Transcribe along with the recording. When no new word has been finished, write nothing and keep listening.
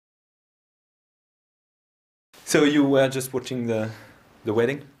So you were just watching the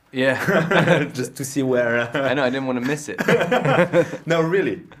wedding? Yeah. Just to see where... I know, I didn't want to miss it. No,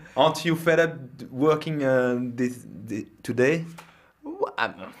 really? Aren't you fed up working today? Well, I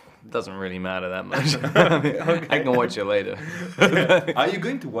don't know. It doesn't really matter that much. I mean, Okay. I can watch it later. Are you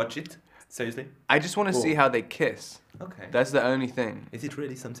going to watch it? Seriously? I just want to see how they kiss. Okay. That's the only thing. Is it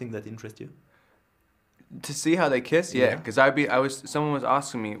really something that interests you? To see how they kiss, yeah. Yeah. Because someone was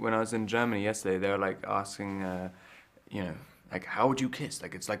asking me when I was in Germany yesterday. They were like asking, you know, like how would you kiss?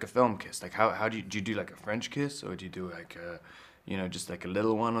 Like it's like a film kiss. Like how do you do like a French kiss, or do you do like you know, just like a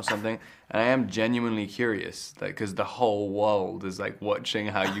little one or something? And I am genuinely curious, like, because the whole world is like watching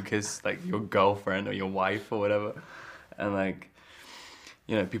how you kiss like your girlfriend or your wife or whatever, and like,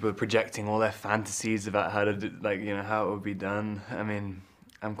 you know, people are projecting all their fantasies about how to do, like, you know, how it would be done. I mean,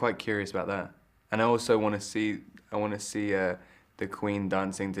 I'm quite curious about that. And I also want to see, the Queen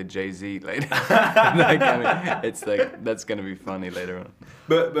dancing to Jay-Z later. Like, I mean, it's like, that's going to be funny later on.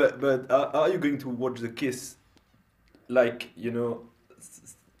 But are you going to watch the kiss like, you know,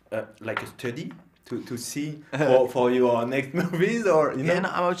 like a study to see for your next movies, or, you know? Yeah, no,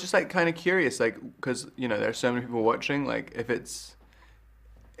 I was just like kind of curious, like, because, you know, there are so many people watching, like, if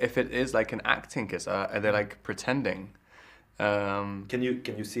it is like an acting kiss, are they like pretending? Can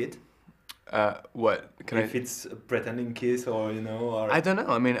you see it? What? If it's a pretending kiss, or, you know, or... I don't know.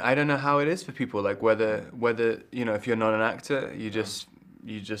 I mean, I don't know how it is for people. Like whether you know, if you're not an actor, you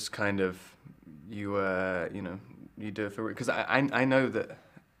just kind of you know, you do it for, because I know that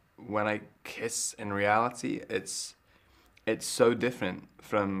when I kiss in reality, it's so different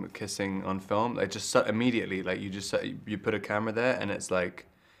from kissing on film. Like just immediately, like you put a camera there and it's like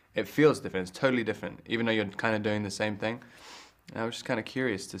it feels different. It's totally different, even though you're kind of doing the same thing. And I was just kind of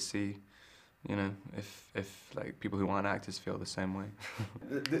curious to see, you know, if like people who aren't actors feel the same way.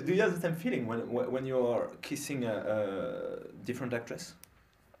 Do you have the same feeling when you're kissing a different actress?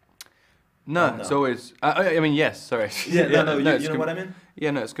 No, no. it's always. I mean, yes. Sorry. Yeah, no, you know what I mean?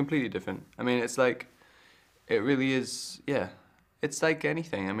 Yeah, no, it's completely different. I mean, it's like, it really is. Yeah, it's like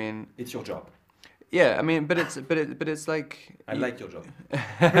anything. I mean, it's your job. Yeah, I mean, but it's like. I like your job.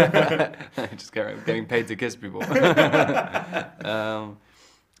 Just getting paid to kiss people.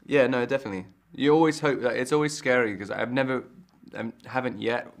 Yeah, no, definitely. You always hope that it's always scary, because I haven't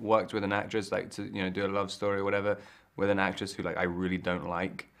yet worked with an actress, like, to, you know, do a love story or whatever with an actress who, like, I really don't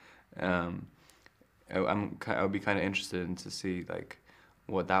like. I would be kind of interested in to see, like,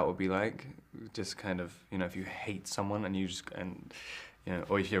 what that would be like. Just kind of, you know, if you hate someone and you know,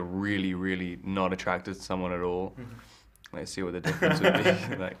 or if you're really, really not attracted to someone at all, like, see what the difference would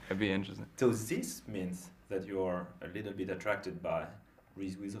be. Like, it'd be interesting. So this means that you are a little bit attracted by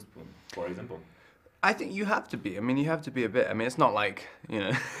Reese Witherspoon, for example. I think you have to be. I mean, you have to be a bit. I mean, it's not like, you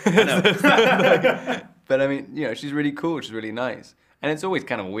know. No. But I mean, you know, she's really cool. She's really nice. And it's always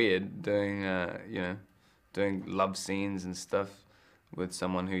kind of weird doing, you know, doing love scenes and stuff with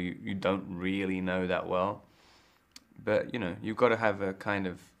someone who you don't really know that well. But, you know, you've got to have a kind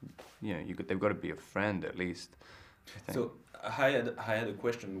of, you know, they've got to be a friend at least, I think. So I had a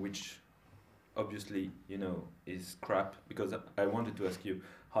question which obviously, you know, is crap, because I wanted to ask you,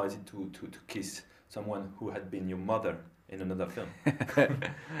 how is it to kiss someone who had been your mother in another film?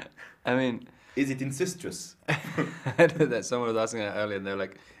 I mean... Is it incestuous? I know that someone was asking that earlier, and they're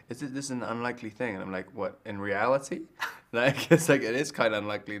like, "Is this an unlikely thing?" And I'm like, "What, in reality?" Like, it's like, it is kind of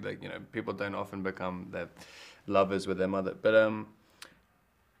unlikely. Like, you know, people don't often become their lovers with their mother. But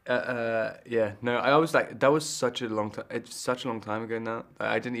yeah, no, I always like, that was such a long time. It's such a long time ago now.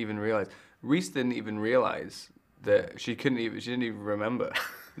 I didn't even realize. Reese didn't even realize that she didn't even remember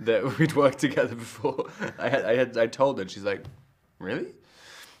that we'd worked together before. I told her, and she's like, "Really?"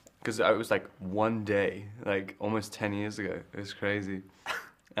 Because I was like one day, like almost 10 years ago. It was crazy.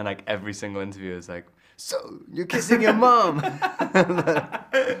 And like every single interview is like, "So, you're kissing your mom?"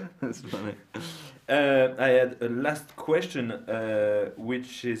 That's funny. I had a last question,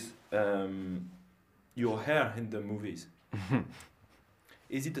 which is your hair in the movies.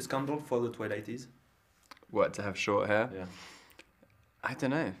 Is it a scandal for the Twilighties? What, to have short hair? Yeah. I don't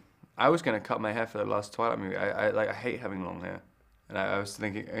know. I was going to cut my hair for the last Twilight movie. I hate having long hair. And I was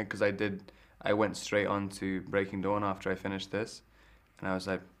thinking, because I went straight on to Breaking Dawn after I finished this, and I was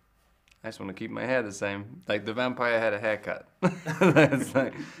like, I just want to keep my hair the same. Like, the vampire had a haircut.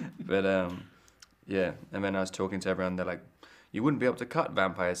 Like, but yeah. And then I was talking to everyone, they're like, "You wouldn't be able to cut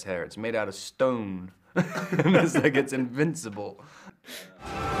vampire's hair. It's made out of stone." And it's like, it's invincible.